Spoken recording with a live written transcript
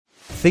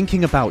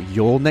thinking about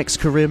your next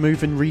career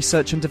move in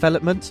research and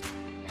development?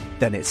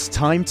 Then it's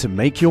time to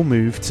make your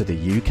move to the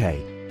UK.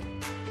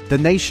 The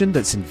nation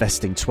that's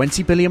investing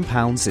 £20 billion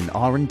in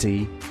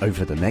R&D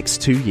over the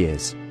next 2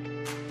 years.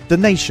 The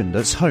nation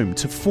that's home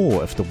to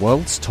 4 of the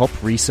world's top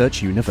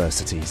research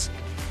universities.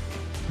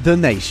 The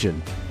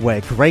nation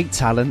where great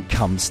talent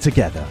comes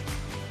together.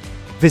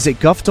 Visit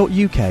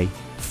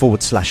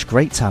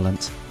gov.uk/great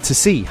talent to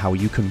see how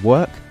you can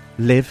work,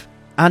 live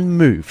and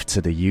move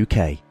to the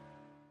UK.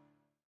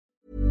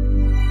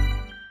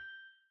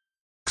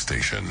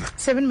 Station.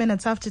 7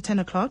 minutes after 10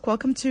 o'clock.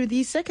 Welcome to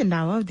the second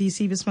hour of the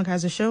Sivis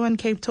Magaza Show on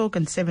Cape Talk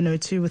on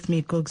 702 with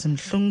me, Gugs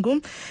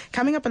Mhlungu.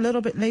 Coming up a little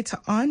bit later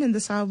on in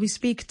this hour, we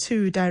speak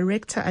to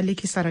director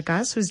Aliki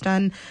Saragas, who's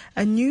done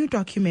a new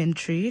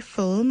documentary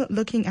film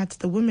looking at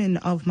the women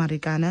of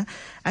Marikana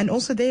and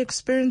also their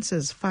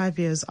experiences 5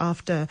 years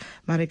after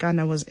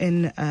Marikana was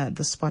in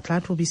the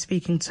spotlight. We'll be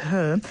speaking to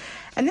her.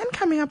 And then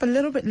coming up a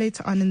little bit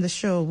later on in the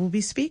show, we'll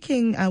be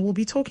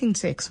talking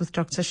sex with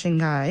Dr.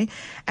 Shingai,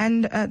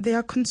 and there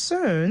are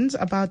concerns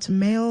about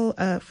male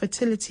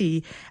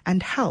fertility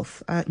and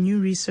health. New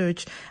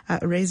research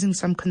raising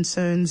some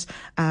concerns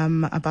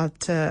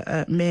about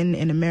men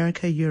in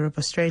America, Europe,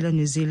 Australia,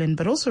 New Zealand,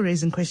 but also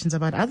raising questions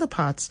about other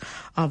parts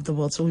of the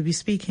world. So we'll be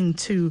speaking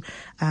to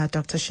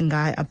Dr.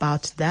 Shingai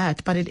about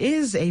that. But it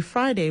is a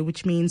Friday,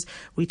 which means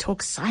we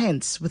talk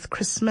science with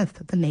Chris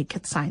Smith, the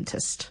Naked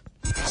Scientist.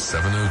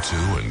 702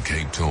 and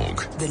Cape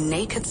Talk. The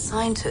Naked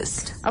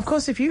Scientist. Of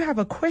course, if you have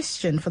a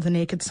question for the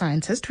Naked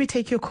Scientist, we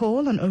take your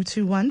call on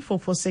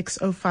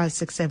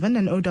 021-446-0567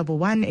 and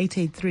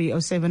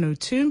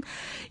 011-883-0702.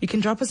 You can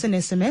drop us an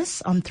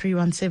SMS on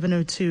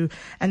 31702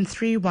 and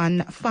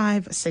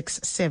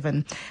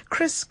 31567.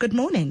 Chris, good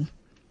morning.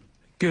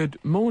 Good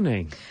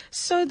morning.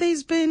 So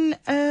there's been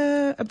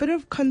a bit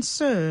of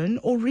concern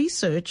or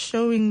research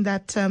showing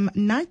that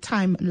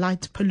nighttime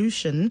light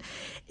pollution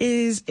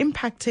is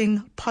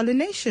impacting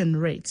pollination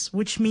rates,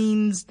 which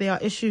means there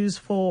are issues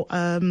for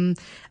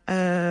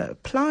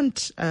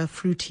plant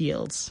fruit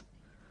yields.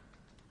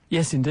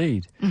 Yes,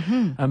 indeed.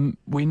 Mm-hmm.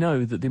 We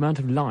know that the amount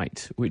of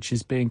light which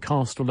is being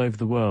cast all over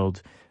the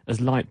world as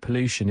light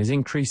pollution is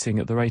increasing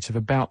at the rate of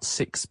about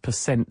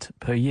 6%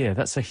 per year.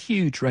 That's a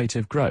huge rate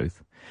of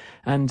growth.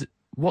 And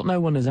what no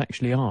one has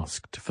actually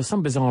asked, for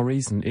some bizarre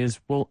reason, is,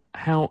 well,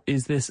 how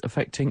is this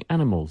affecting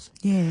animals?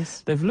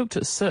 Yes. They've looked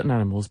at certain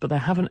animals, but they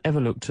haven't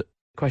ever looked at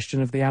the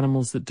question of the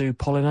animals that do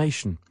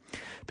pollination.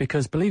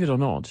 Because, believe it or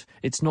not,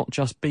 it's not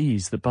just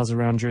bees that buzz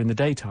around during the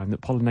daytime that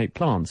pollinate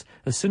plants.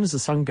 As soon as the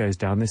sun goes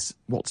down, this,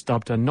 what's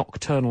dubbed a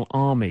nocturnal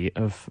army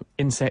of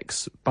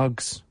insects,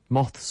 bugs,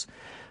 moths,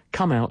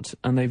 come out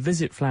and they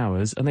visit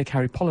flowers and they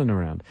carry pollen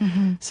around.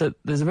 Mm-hmm. So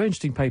there's a very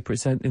interesting paper,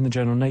 it's in the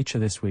journal Nature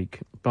this week,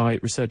 by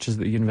researchers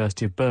at the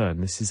University of Bern.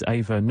 This is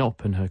Ava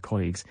Knopp and her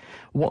colleagues.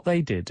 What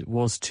they did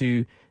was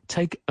to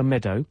take a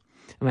meadow,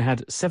 and they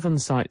had 7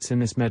 sites in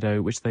this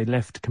meadow which they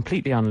left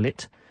completely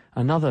unlit,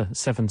 another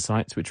 7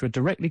 sites which were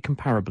directly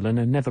comparable and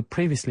had never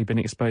previously been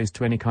exposed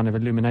to any kind of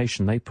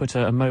illumination. They put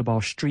a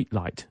mobile street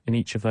light in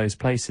each of those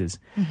places.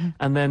 Mm-hmm.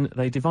 And then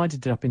they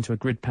divided it up into a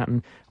grid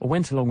pattern or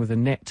went along with a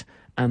net,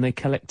 and they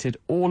collected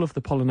all of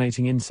the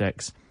pollinating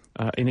insects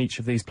in each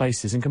of these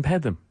places and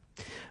compared them.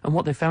 And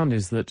what they found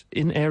is that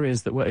in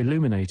areas that were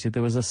illuminated,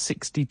 there was a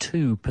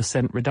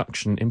 62%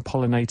 reduction in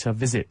pollinator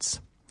visits.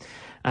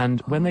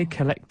 And when they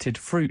collected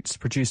fruits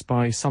produced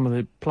by some of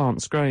the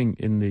plants growing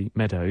in the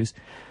meadows,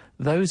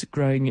 those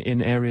growing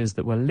in areas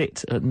that were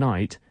lit at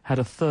night had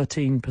a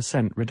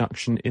 13%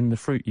 reduction in the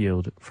fruit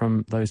yield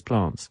from those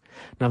plants.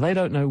 Now, they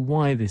don't know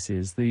why this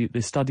is. The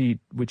study,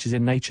 which is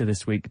in Nature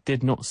this week,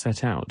 did not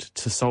set out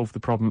to solve the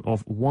problem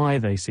of why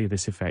they see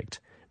this effect.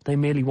 They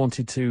merely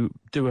wanted to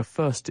do a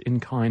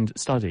first-in-kind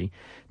study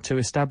to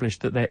establish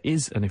that there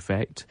is an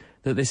effect,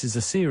 that this is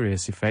a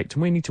serious effect,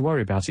 and we need to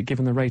worry about it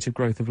given the rate of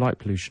growth of light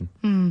pollution.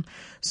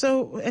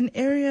 So an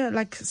area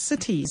like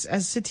cities,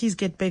 as cities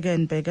get bigger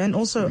and bigger, and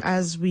also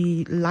as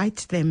we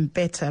light them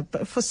better,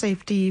 but for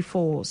safety,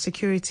 for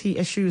security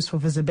issues, for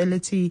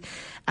visibility,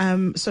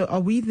 so are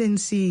we then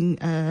seeing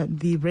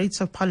the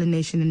rates of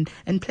pollination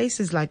in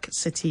places like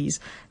cities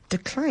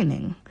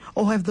declining?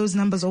 Or have those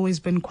numbers always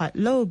been quite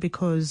low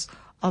because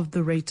of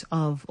the rate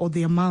of, or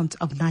the amount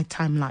of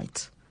nighttime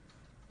light?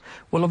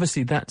 Well,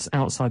 obviously that's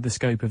outside the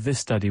scope of this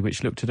study,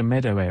 which looked at a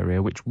meadow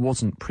area which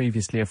wasn't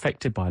previously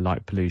affected by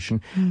light pollution.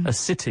 A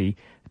city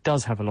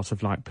does have a lot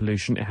of light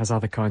pollution. It has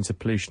other kinds of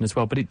pollution as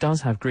well, but it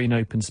does have green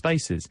open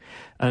spaces.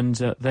 And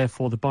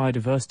therefore, the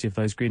biodiversity of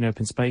those green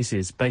open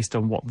spaces, based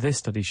on what this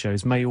study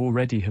shows, may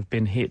already have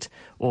been hit,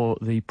 or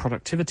the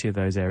productivity of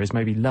those areas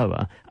may be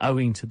lower,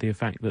 owing to the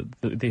effect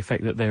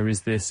that there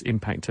is this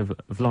impact of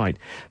light.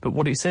 But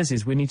what it says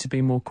is we need to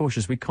be more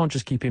cautious. We can't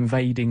just keep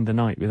invading the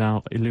night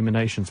without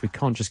illuminations. We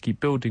can't just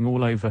keep building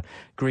all over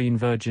green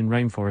virgin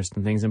rainforest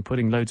and things and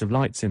putting loads of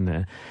lights in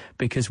there,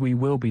 because we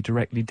will be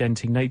directly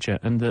denting nature.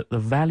 And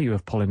the value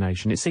of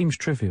pollination. It seems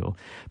trivial,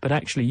 but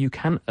actually you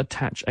can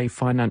attach a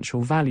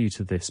financial value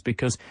to this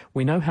because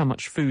we know how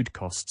much food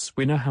costs,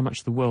 we know how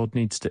much the world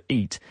needs to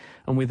eat,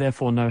 and we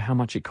therefore know how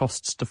much it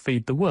costs to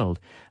feed the world.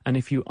 And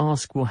if you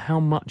ask, well, how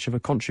much of a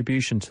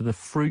contribution to the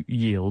fruit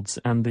yields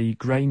and the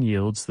grain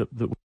yields that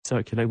we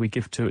circulate, we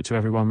give to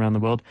everyone around the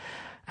world,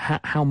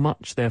 how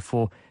much,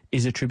 therefore,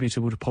 is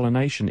attributable to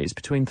pollination? It's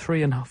between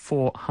 300 and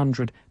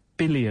 400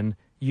 billion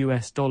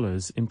US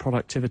dollars in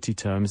productivity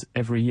terms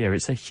every year.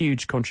 It's a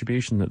huge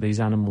contribution that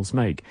these animals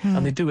make,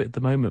 and they do it at the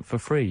moment for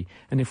free.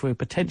 And if we're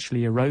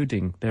potentially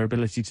eroding their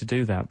ability to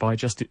do that by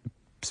just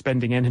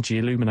spending energy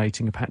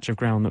illuminating a patch of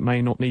ground that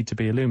may not need to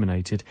be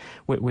illuminated,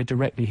 we're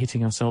directly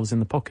hitting ourselves in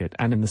the pocket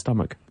and in the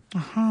stomach.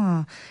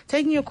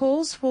 Taking your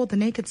calls for The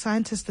Naked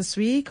Scientist this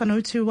week on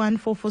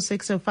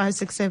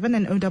 021-446-0567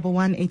 and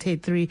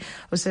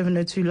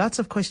 011-883-0702. Lots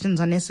of questions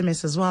on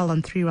SMS as well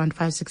on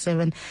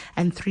 31567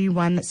 and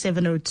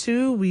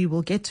 31702. We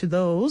will get to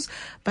those.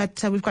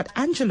 But we've got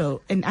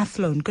Angelo in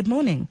Athlone. Good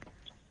morning.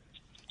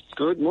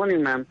 Good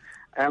morning, ma'am.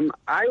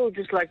 I would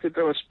just like to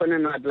throw a spin,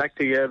 and I'd like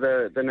to hear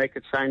the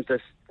Naked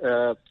Scientist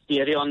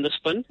theory on the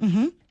spin.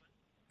 Mm-hmm.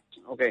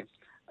 Okay.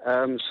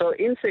 So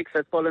insects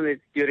that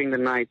pollinate during the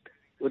night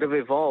would have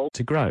evolved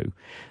to grow,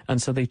 and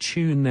so they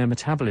tune their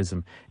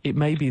metabolism. It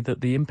may be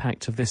that the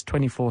impact of this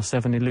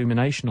 24/7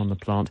 illumination on the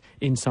plant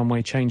in some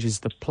way changes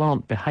the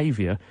plant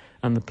behaviour,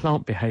 and the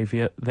plant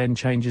behaviour then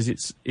changes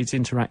its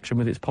interaction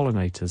with its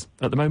pollinators.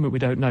 At the moment we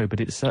don't know, but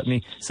it's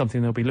certainly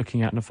something they'll be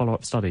looking at in a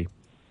follow-up study.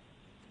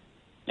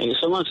 Thank you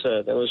so much,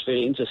 sir. That was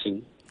very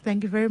interesting.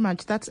 Thank you very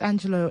much. That's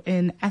Angelo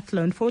in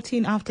Athlone.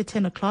 14 after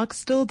 10 o'clock,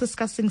 still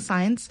discussing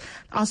science,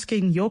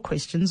 asking your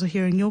questions or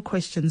hearing your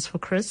questions for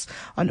Chris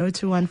on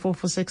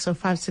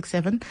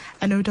 021-446-0567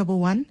 and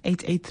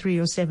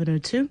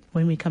 011-883-0702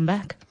 when we come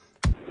back.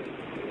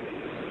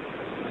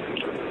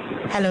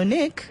 Hello,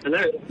 Nick.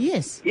 Hello.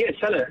 Yes. Yes,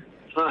 hello.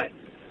 Hi.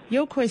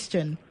 Your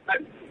question. Hi,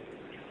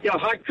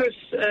 Chris.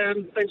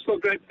 Thanks for a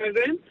great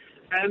program.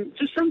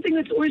 Just something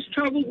that's always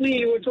troubled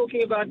me. You were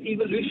talking about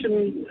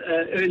evolution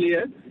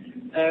earlier.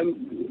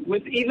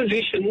 With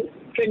evolution,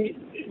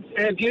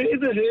 have you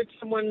ever heard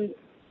someone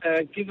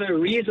give a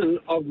reason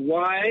of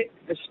why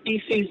a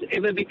species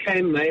ever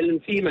became male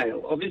and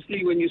female?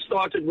 Obviously, when you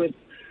started with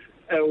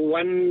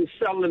one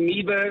cell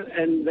amoeba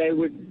and they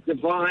would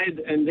divide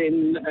and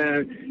then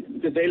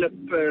develop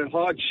a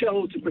hard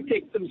shell to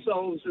protect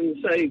themselves and,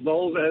 say,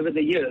 evolve over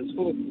the years.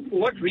 For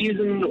what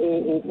reason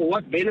or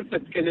what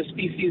benefit can a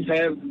species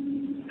have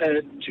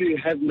to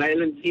have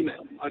male and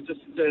female?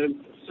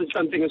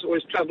 Something has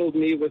always troubled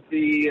me with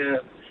the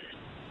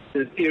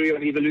theory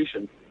of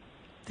evolution.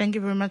 Thank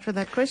you very much for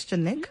that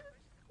question, Nick.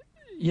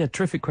 Yeah,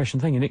 terrific question.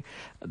 Thank you, Nick.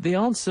 The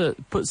answer,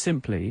 put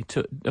simply,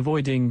 to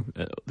avoiding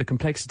the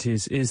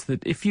complexities, is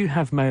that if you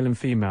have male and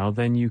female,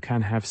 then you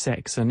can have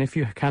sex. And if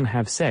you can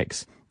have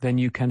sex, then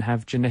you can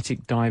have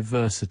genetic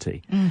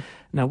diversity.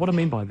 Now, what I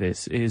mean by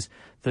this is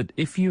that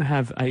if you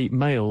have a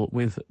male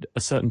with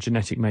a certain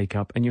genetic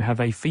makeup and you have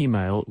a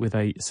female with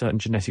a certain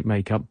genetic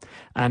makeup,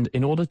 and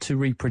in order to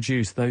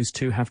reproduce, those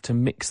two have to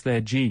mix their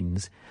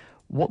genes,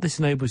 what this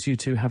enables you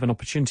to have an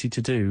opportunity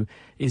to do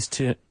is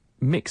to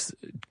mix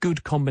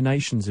good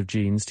combinations of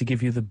genes to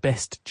give you the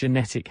best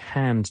genetic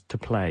hand to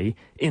play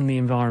in the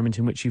environment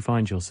in which you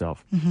find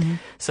yourself.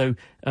 So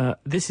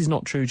this is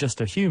not true just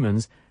of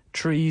humans.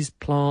 Trees,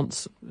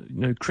 plants,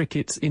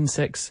 crickets,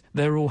 insects,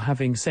 they're all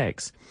having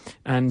sex.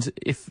 And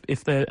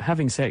if they're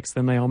having sex,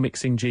 then they are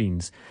mixing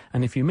genes.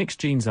 And if you mix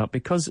genes up,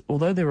 because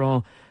although there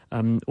are,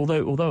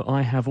 although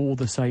I have all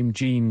the same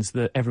genes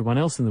that everyone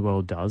else in the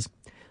world does,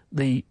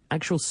 the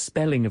actual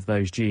spelling of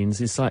those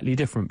genes is slightly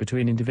different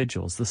between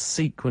individuals. The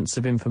sequence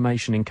of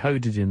information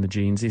encoded in the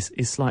genes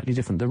is slightly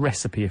different, the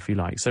recipe, if you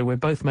like. So we're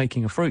both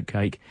making a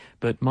fruitcake,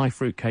 but my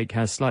fruitcake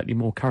has slightly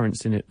more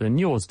currants in it than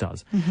yours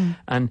does.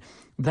 And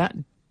that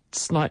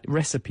slight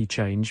recipe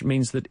change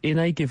means that in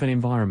a given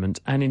environment,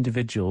 an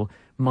individual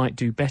might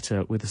do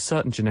better with a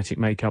certain genetic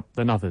makeup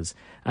than others.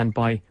 And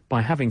by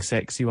having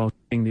sex, you are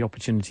getting the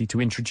opportunity to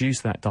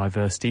introduce that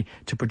diversity,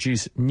 to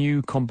produce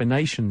new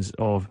combinations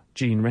of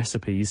gene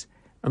recipes,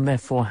 and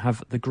therefore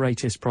have the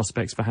greatest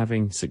prospects for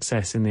having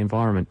success in the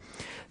environment.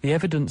 The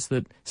evidence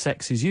that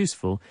sex is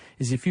useful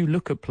is if you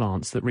look at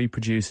plants that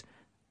reproduce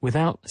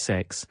without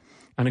sex,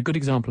 and a good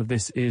example of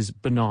this is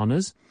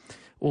bananas.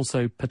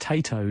 Also,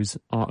 potatoes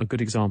are a good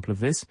example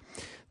of this.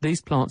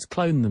 These plants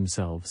clone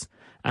themselves,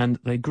 and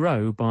they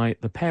grow by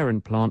the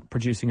parent plant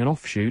producing an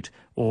offshoot,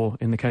 or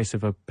in the case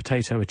of a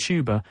potato, a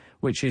tuber,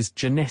 which is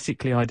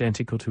genetically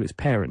identical to its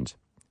parent.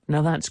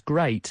 Now, that's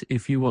great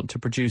if you want to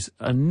produce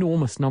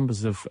enormous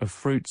numbers of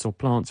fruits or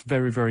plants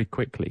very, very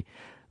quickly.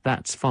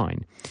 That's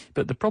fine.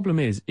 But the problem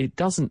is, it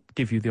doesn't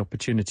give you the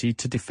opportunity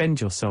to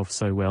defend yourself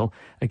so well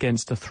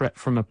against a threat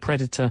from a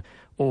predator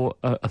or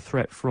a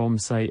threat from,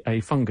 say,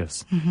 a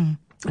fungus.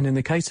 And in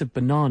the case of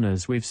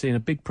bananas, we've seen a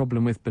big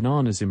problem with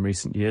bananas in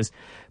recent years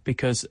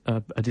because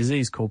a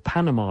disease called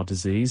Panama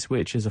disease,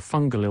 which is a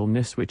fungal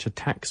illness which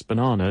attacks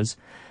bananas,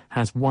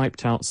 has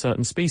wiped out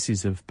certain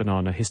species of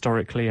banana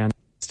historically and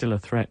still a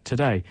threat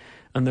today.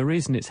 And the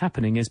reason it's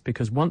happening is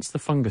because once the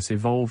fungus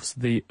evolves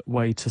the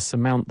way to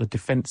surmount the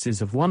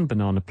defences of one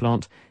banana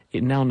plant,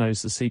 it now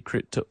knows the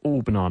secret to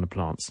all banana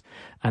plants.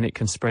 And it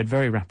can spread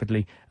very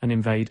rapidly and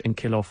invade and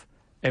kill off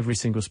every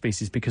single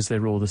species because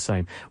they're all the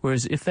same.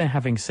 Whereas if they're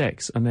having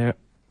sex and they're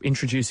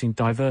introducing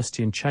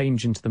diversity and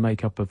change into the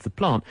makeup of the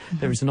plant,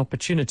 there is an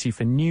opportunity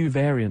for new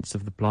variants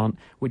of the plant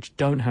which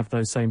don't have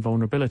those same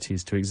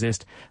vulnerabilities to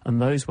exist,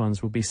 and those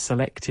ones will be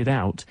selected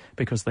out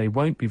because they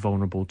won't be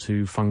vulnerable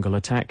to fungal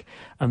attack,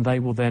 and they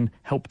will then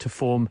help to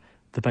form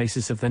the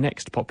basis of the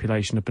next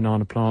population of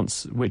banana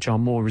plants which are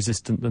more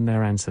resistant than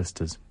their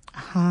ancestors.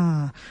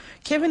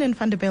 Kevin in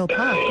Vanderbijl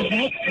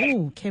Park.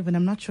 Oh, Kevin,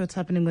 I'm not sure what's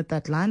happening with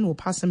that line. We'll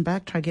pass him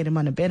back, try to get him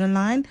on a better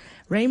line.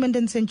 Raymond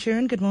in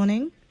Centurion, good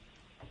morning.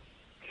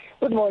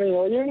 Good morning,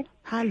 how are you?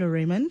 Hello,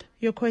 Raymond.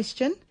 Your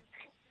question?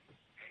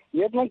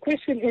 Yes, my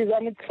question is,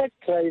 I'm a truck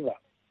driver,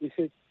 you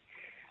see.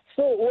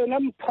 So when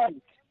I'm parked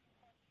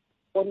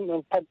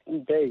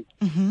on bay,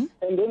 and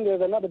then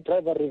there's another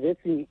driver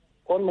reversing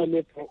on my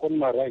left or on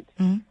my right,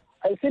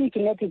 I seem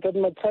to notice that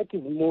my truck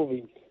is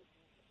moving,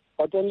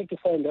 but only to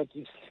find out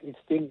it's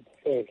still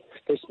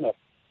stationary.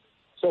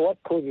 So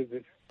what causes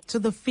it? So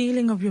the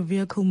feeling of your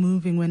vehicle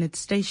moving when it's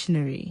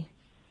stationary?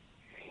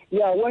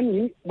 Yeah,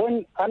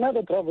 when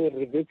another driver is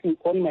reversing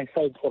on my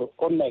side or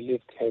on my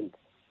left hand,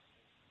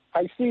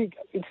 I see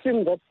it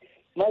seems that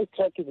my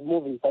truck is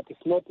moving, but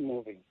it's not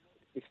moving.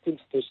 It's still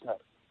stationary.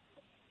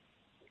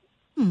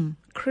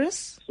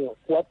 Chris? So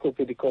what could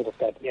be the cause of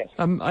that? Yes.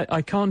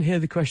 I can't hear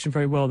the question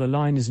very well. The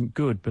line isn't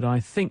good, but I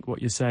think what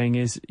you're saying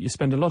is you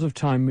spend a lot of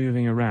time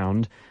moving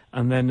around,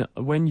 and then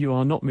when you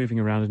are not moving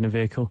around in a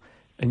vehicle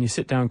and you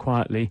sit down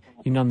quietly,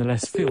 you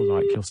nonetheless feel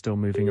like you're still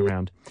moving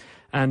around.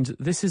 And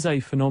this is a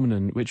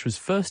phenomenon which was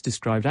first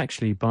described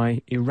actually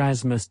by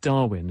Erasmus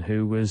Darwin,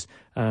 who was,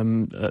 I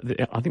think,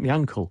 the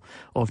uncle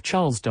of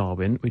Charles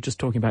Darwin. We're just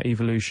talking about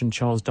evolution.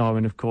 Charles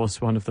Darwin, of course,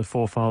 one of the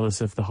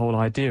forefathers of the whole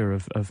idea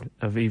of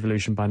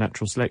evolution by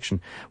natural selection.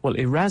 Well,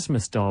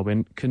 Erasmus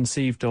Darwin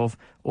conceived of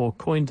or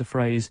coined the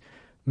phrase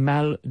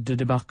mal de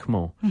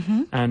débarquement.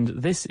 And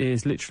this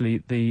is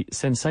literally the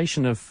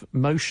sensation of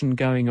motion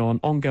going on,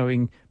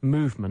 ongoing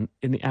movement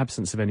in the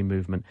absence of any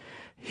movement.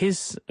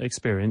 His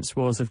experience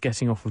was of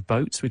getting off of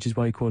boats, which is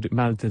why he called it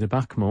mal de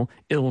débarquement,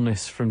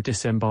 illness from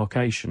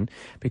disembarkation,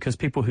 because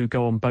people who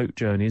go on boat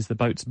journeys, the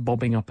boat's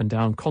bobbing up and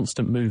down,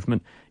 constant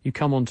movement, you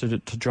come onto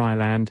to dry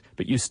land,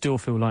 but you still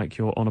feel like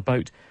you're on a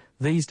boat.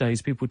 These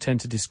days, people tend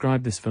to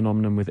describe this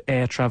phenomenon with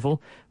air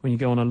travel. When you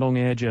go on a long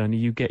air journey,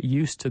 you get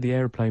used to the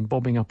aeroplane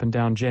bobbing up and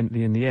down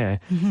gently in the air.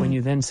 When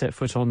you then set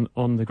foot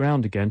on the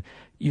ground again,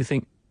 you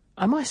think,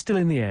 am I still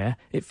in the air?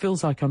 It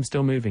feels like I'm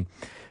still moving.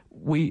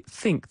 We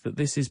think that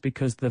this is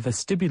because the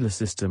vestibular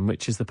system,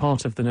 which is the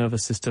part of the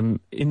nervous system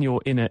in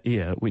your inner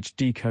ear, which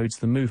decodes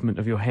the movement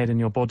of your head and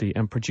your body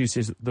and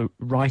produces the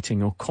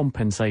righting or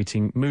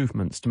compensating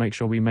movements to make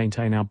sure we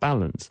maintain our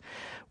balance.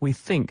 We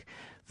think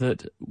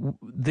that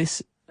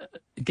this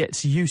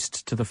gets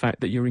used to the fact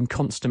that you're in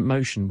constant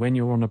motion when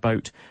you're on a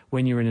boat,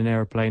 when you're in an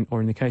aeroplane,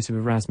 or in the case of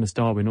Erasmus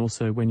Darwin,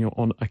 also when you're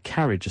on a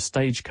carriage, a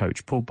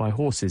stagecoach pulled by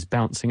horses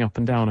bouncing up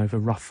and down over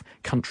rough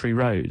country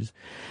roads.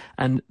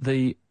 And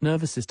the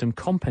nervous system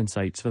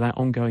compensates for that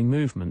ongoing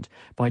movement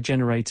by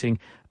generating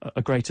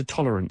a greater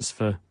tolerance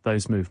for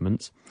those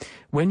movements.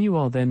 When you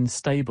are then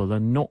stable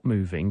and not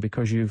moving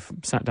because you've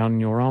sat down in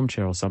your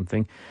armchair or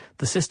something,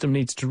 the system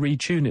needs to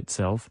retune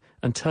itself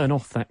and turn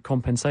off that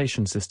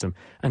compensation system.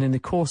 And in the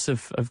course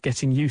of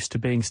getting used to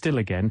being still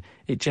again,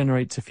 it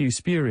generates a few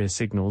spurious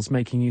signals,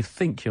 making you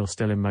think you're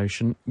still in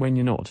motion when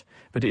you're not.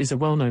 But it is a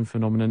well-known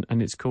phenomenon,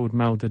 and it's called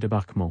mal de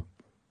débarquement.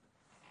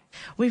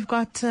 We've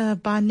got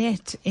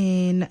Barnett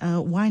in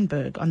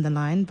Wynberg on the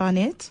line.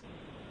 Barnett?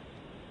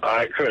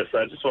 Hi, Chris.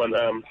 I just want,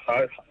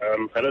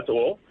 hello to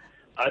all.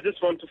 I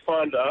just want to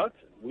find out,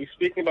 we're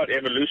speaking about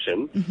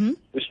evolution.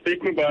 We're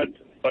speaking about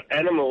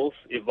animals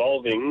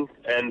evolving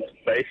and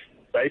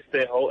base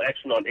their whole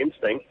action on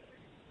instinct.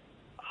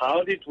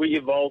 How did we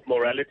evolve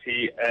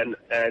morality and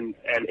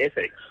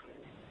ethics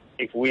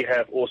if we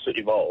have also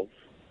evolved?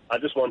 I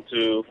just want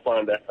to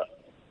find that out.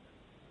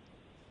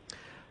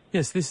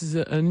 Yes, this is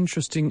an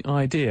interesting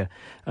idea.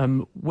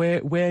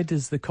 Where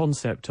does the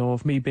concept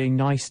of me being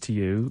nice to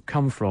you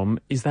come from?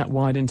 Is that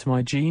wired into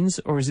my genes,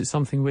 or is it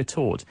something we're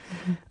taught?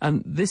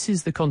 And this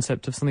is the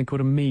concept of something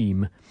called a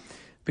meme,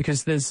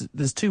 because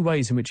there's two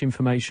ways in which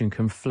information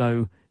can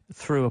flow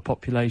through a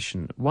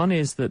population. One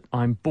is that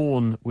I'm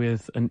born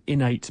with an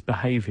innate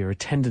behaviour, a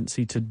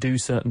tendency to do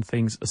certain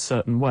things a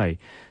certain way.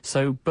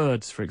 So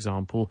birds, for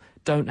example,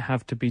 don't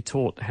have to be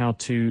taught how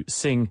to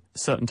sing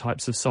certain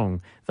types of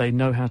song. They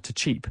know how to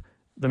cheep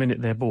the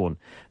minute they're born.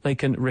 They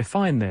can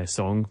refine their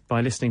song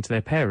by listening to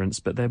their parents,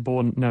 but they're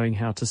born knowing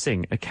how to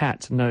sing. A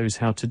cat knows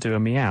how to do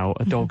a meow.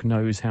 A dog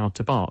knows how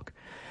to bark.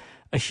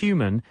 A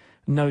human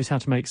knows how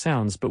to make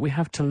sounds, but we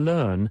have to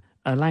learn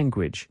a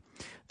language.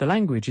 The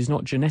language is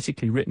not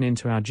genetically written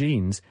into our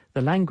genes.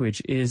 The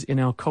language is in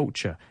our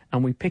culture,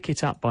 and we pick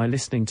it up by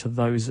listening to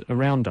those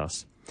around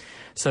us.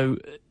 So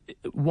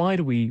why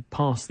do we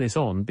pass this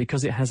on?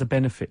 Because it has a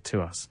benefit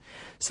to us.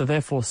 So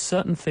therefore,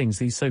 certain things,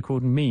 these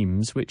so-called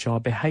memes, which are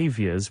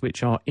behaviours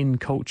which are in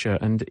culture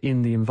and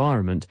in the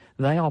environment,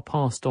 they are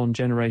passed on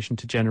generation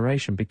to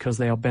generation because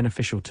they are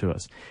beneficial to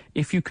us.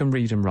 If you can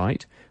read and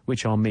write,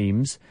 which are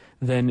memes,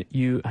 then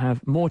you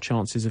have more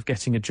chances of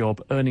getting a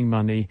job, earning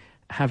money,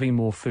 having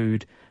more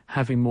food,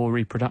 having more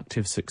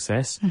reproductive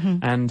success,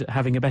 and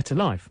having a better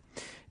life.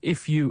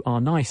 If you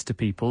are nice to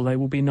people, they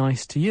will be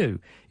nice to you.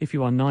 If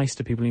you are nice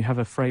to people and you have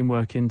a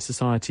framework in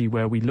society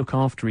where we look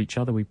after each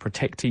other, we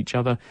protect each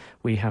other,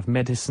 we have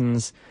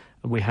medicines,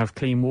 we have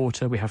clean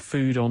water, we have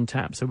food on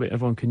tap, so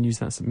everyone can use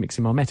that,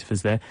 mixing my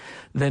metaphors there,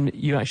 then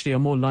you actually are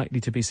more likely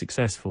to be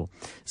successful.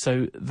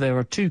 So there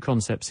are two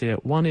concepts here.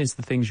 One is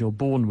the things you're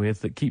born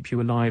with that keep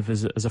you alive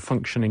as a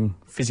functioning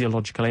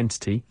physiological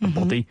entity, a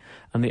body,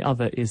 and the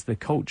other is the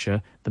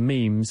culture, the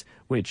memes,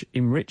 which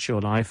enrich your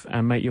life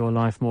and make your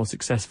life more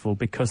successful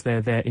because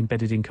they're there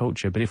embedded in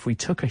culture. But if we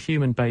took a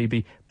human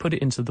baby, put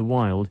it into the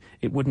wild,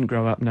 it wouldn't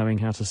grow up knowing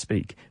how to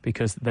speak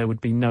because there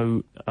would be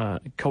no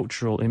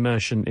cultural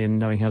immersion in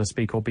knowing how to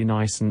speak or be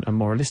nice and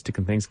moralistic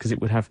and things, because it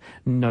would have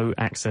no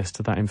access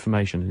to that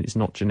information. It's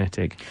not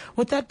genetic.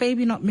 Would that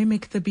baby not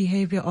mimic the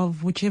behavior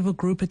of whichever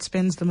group it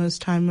spends the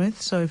most time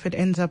with? So if it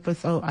ends up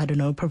with,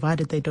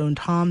 provided they don't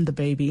harm the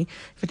baby,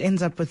 if it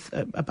ends up with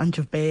a bunch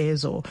of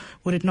bears, or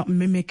would it not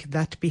mimic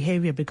that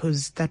behavior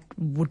because that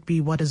would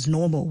be what is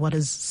normal, what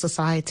is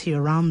society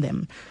around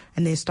them?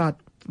 And they start,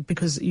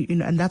 because,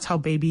 and that's how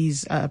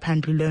babies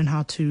apparently learn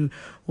how to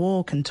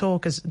walk and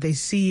talk, as they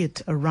see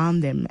it around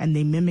them and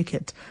they mimic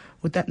it.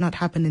 Would that not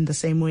happen in the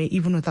same way,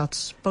 even without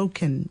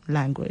spoken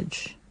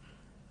language?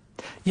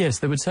 Yes,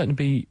 there would certainly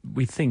be,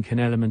 we think, an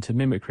element of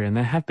mimicry. And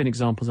there have been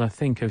examples, I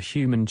think, of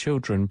human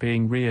children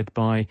being reared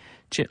by,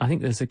 I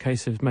think there's a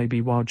case of maybe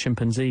wild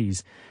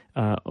chimpanzees,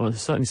 or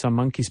certainly some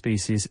monkey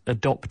species,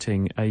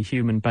 adopting a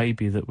human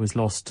baby that was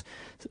lost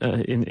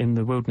in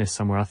the wilderness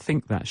somewhere. I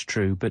think that's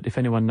true, but if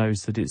anyone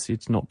knows that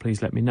it's not,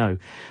 please let me know.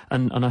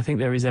 And I think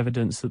there is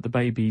evidence that the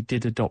baby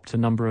did adopt a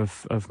number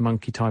of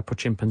monkey-type or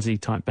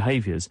chimpanzee-type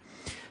behaviours.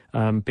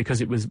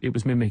 Because it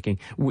was mimicking.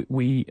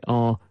 We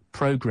are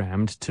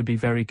programmed to be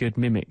very good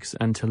mimics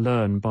and to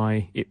learn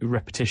by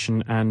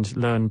repetition and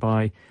learn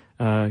by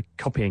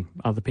copying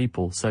other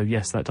people. So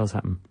yes, that does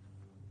happen.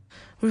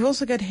 We've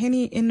also got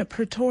Henny in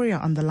Pretoria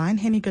on the line.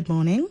 Henny, good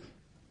morning.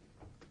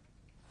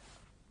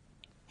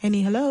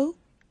 Henny, hello.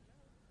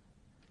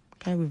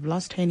 Okay, we've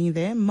lost Henny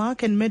there.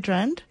 Mark in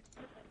Midrand.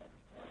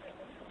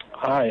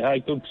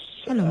 Hi, Gooks.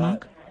 Hello,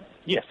 Mark.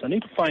 Yes, I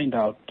need to find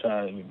out,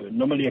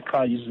 normally a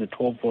car uses a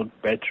 12-volt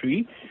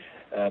battery,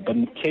 but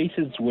in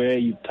cases where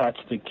you touch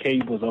the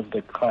cables of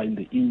the car in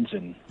the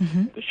engine,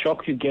 the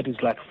shock you get is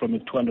like from a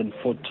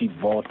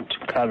 240-volt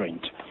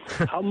current.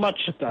 How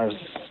much does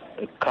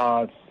a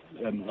car,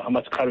 how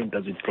much current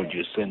does it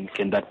produce, and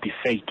can that be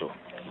fatal?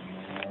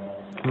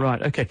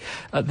 Right, okay.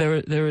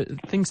 There are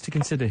things to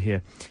consider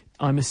here.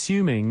 I'm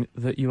assuming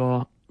that you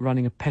are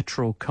running a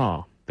petrol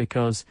car,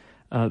 because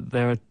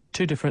there are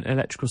two different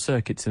electrical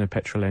circuits in a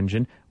petrol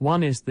engine.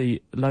 One is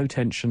the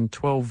low-tension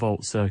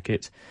 12-volt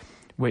circuit,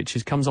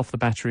 which comes off the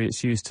battery.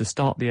 It's used to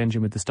start the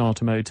engine with the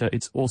starter motor.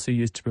 It's also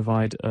used to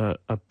provide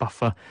a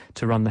buffer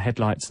to run the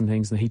headlights and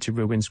things, and the heated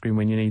rear windscreen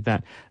when you need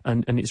that.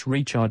 And it's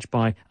recharged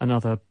by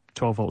another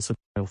 12 volts,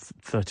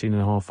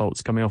 13.5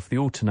 volts coming off the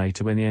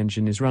alternator when the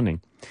engine is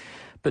running.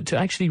 But to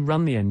actually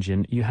run the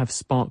engine, you have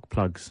spark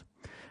plugs.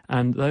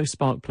 And those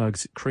spark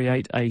plugs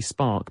create a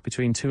spark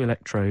between two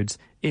electrodes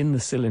in the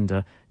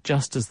cylinder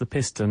just as the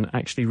piston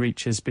actually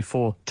reaches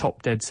before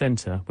top dead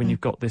centre, when you've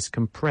got this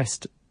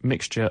compressed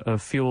mixture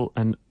of fuel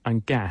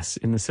and gas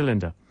in the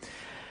cylinder.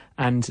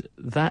 And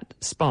that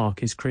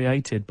spark is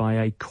created by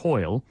a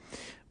coil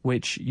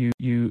which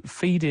you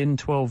feed in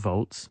 12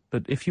 volts,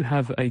 but if you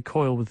have a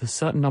coil with a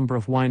certain number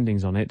of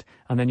windings on it,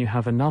 and then you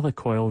have another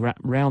coil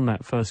wrapped round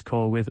that first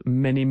coil with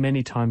many,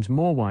 many times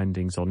more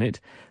windings on it,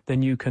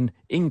 then you can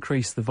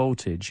increase the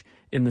voltage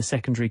in the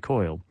secondary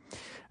coil.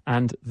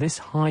 And this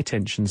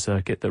high-tension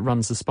circuit that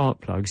runs the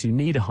spark plugs, you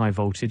need a high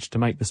voltage to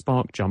make the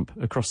spark jump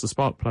across the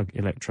spark plug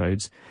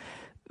electrodes.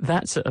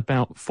 That's at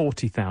about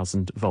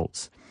 40,000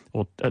 volts,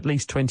 or at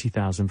least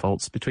 20,000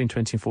 volts, between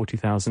 20 and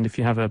 40,000. If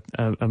you have a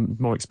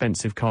more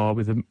expensive car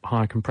with a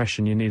higher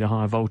compression, you need a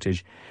higher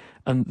voltage.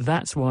 And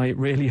that's why it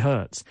really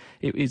hurts.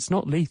 It's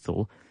not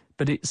lethal,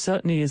 but it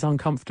certainly is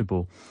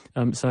uncomfortable.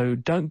 So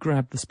don't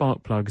grab the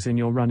spark plugs in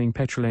your running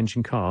petrol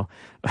engine car,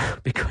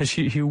 because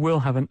you will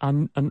have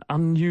an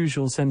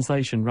unusual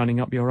sensation running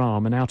up your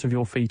arm and out of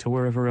your feet or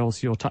wherever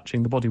else you're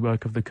touching the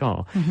bodywork of the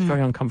car. It's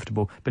very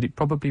uncomfortable, but it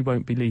probably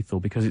won't be lethal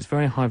because it's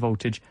very high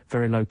voltage,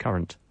 very low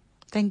current.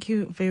 Thank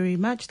you very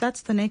much.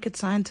 That's the Naked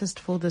Scientist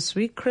for this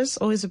week. Chris,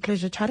 always a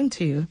pleasure chatting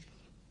to you.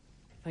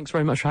 Thanks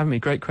very much for having me.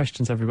 Great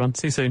questions, everyone.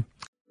 See you soon.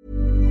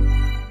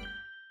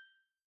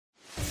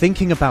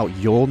 Thinking about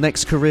your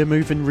next career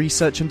move in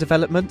research and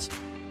development?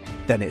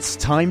 Then it's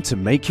time to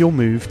make your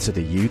move to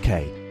the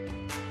UK.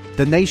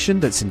 The nation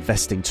that's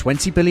investing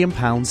 £20 billion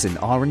in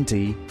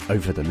R&D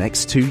over the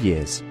next 2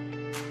 years.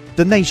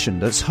 The nation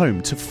that's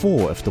home to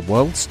 4 of the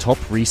world's top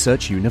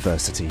research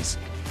universities.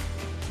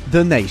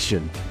 The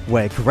nation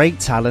where great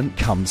talent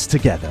comes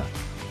together.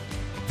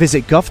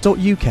 Visit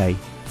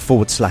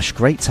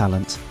gov.uk/great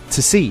talent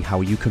to see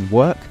how you can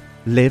work,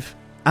 live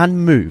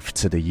and move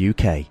to the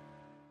UK.